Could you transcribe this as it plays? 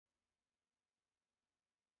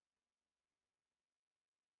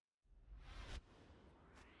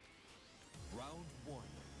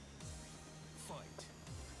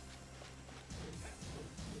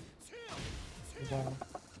Wow.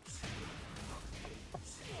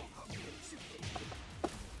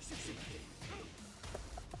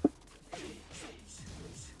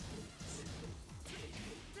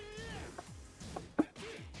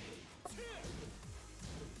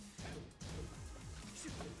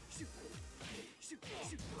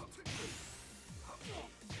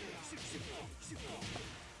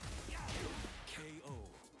 KO.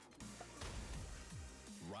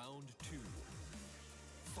 Round 2.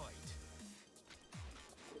 Fight.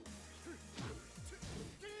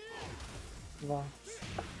 Wow.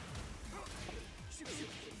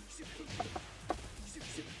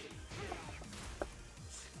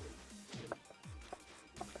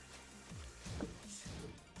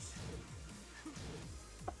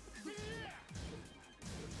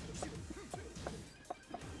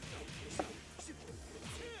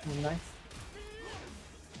 Nice.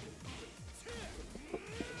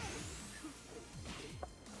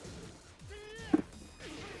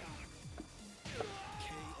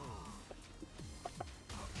 KO.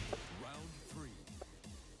 Round 3.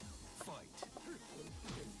 Fight.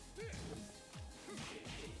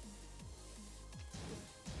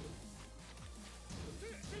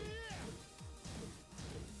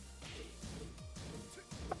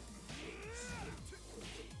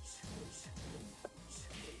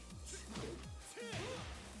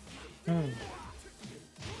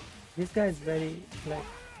 This guy is very like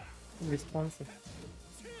responsive.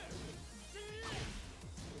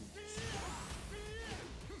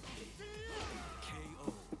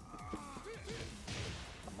 KO.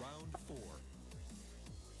 Round 4.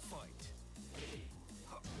 Fight.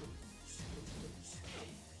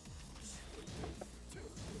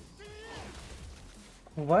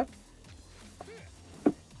 What?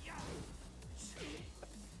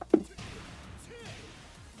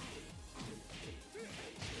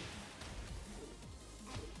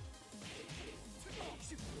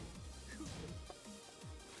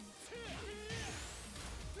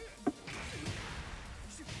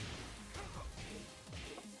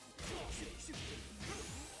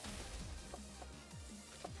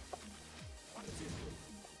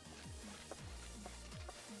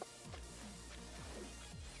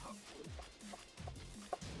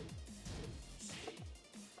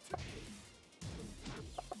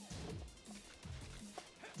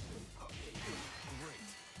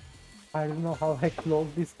 I don't know how I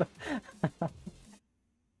closed this.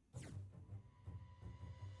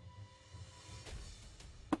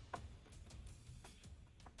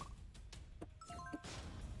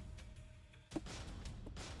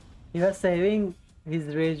 He was saving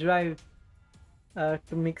his rage drive to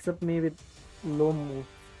mix up me with low move.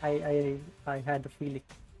 I had the feeling.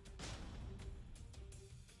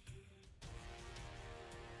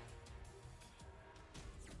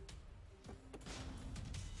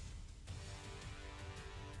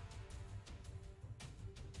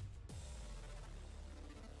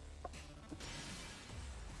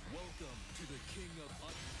 Welcome to the King of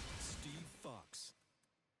Steve Fox.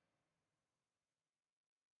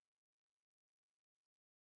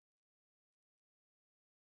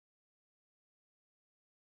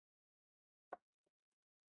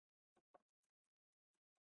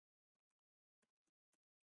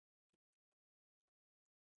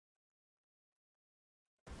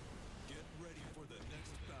 Get ready for the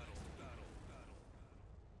next battle.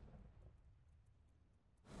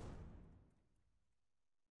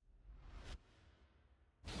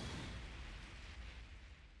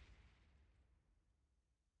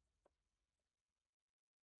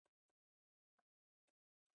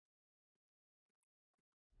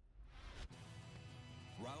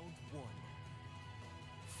 Round 1.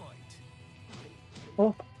 Fight.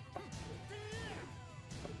 Oh,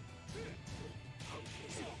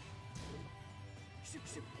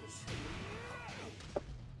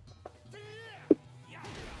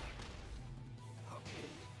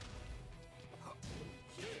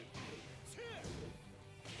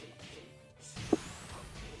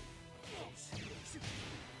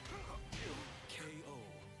 KO.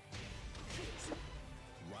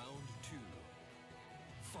 Round 2.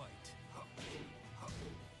 Fight.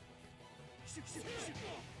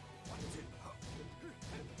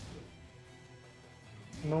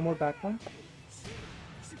 no more background. KO.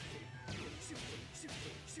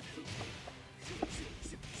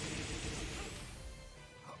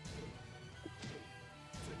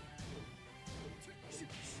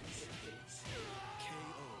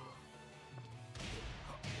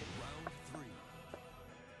 Round 3.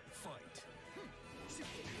 Fight.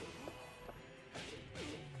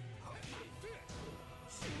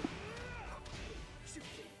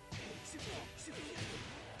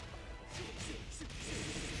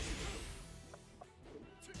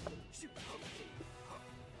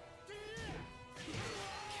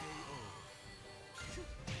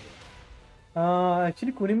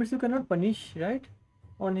 Actually, Kunimitsu cannot punish, right?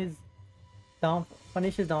 On his down,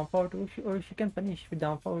 punish his downfall too, or she can punish with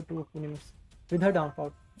downfall too, Kunimitsu. With her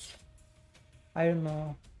downfall. I don't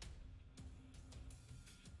know.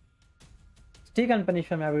 She can punish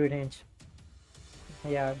from every range.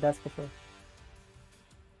 Yeah, that's for sure.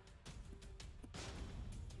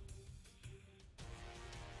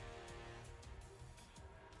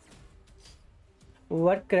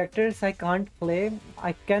 What characters I can't play?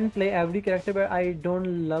 I can play every character, but I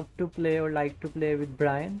don't love to play or like to play with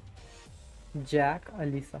Brian, Jack,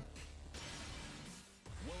 Alisa.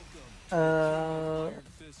 Uh,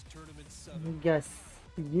 Fist Tournament 7. yes.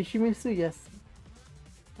 Yoshimitsu, yes.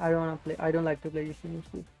 I don't wanna play. I don't like to play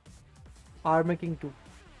Yoshimitsu. Armor King too,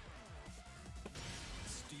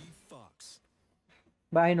 Steve Fox.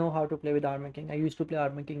 but I know how to play with Armor King. I used to play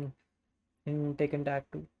Armor King in Tekken Tag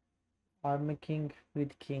 2. Armor King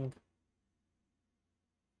with King.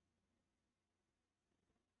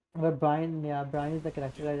 But Brian, yeah, Brian is the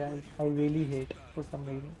character I really hate for some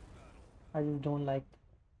reason. I just don't like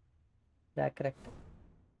that character.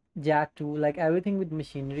 Jack too, like everything with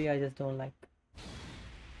machinery, I just don't like.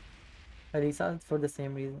 Arisa for the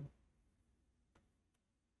same reason.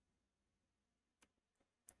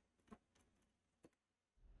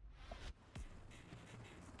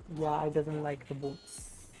 Yeah, I doesn't like the boots.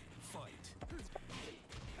 Fight.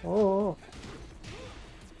 Oh,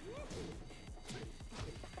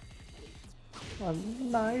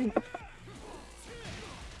 nice.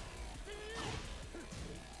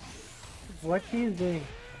 What he is doing?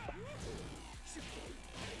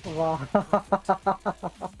 Wow.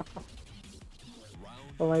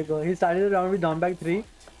 Oh my god, he started the round with down back 3,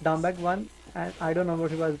 down back 1, and I don't know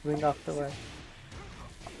what he was doing afterwards.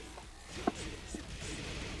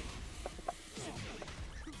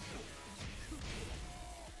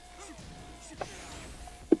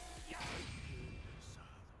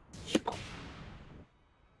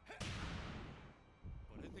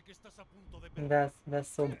 Parece que estás a punto de That's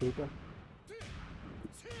so brutal.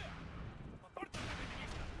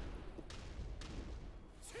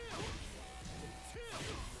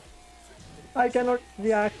 I cannot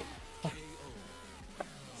react.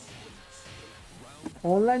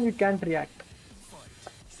 Online you can't react.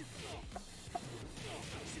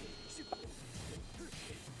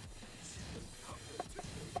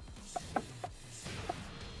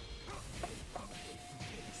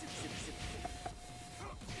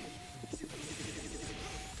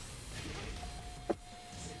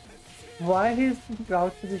 Why his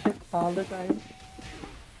crouch position all the time?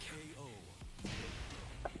 KO.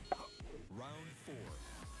 Round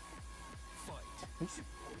 4.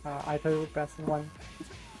 Fight. I thought you were pressing 1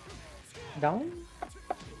 down.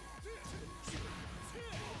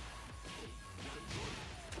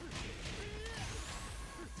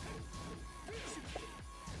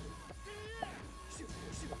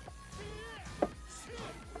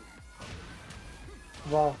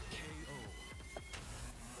 Wow.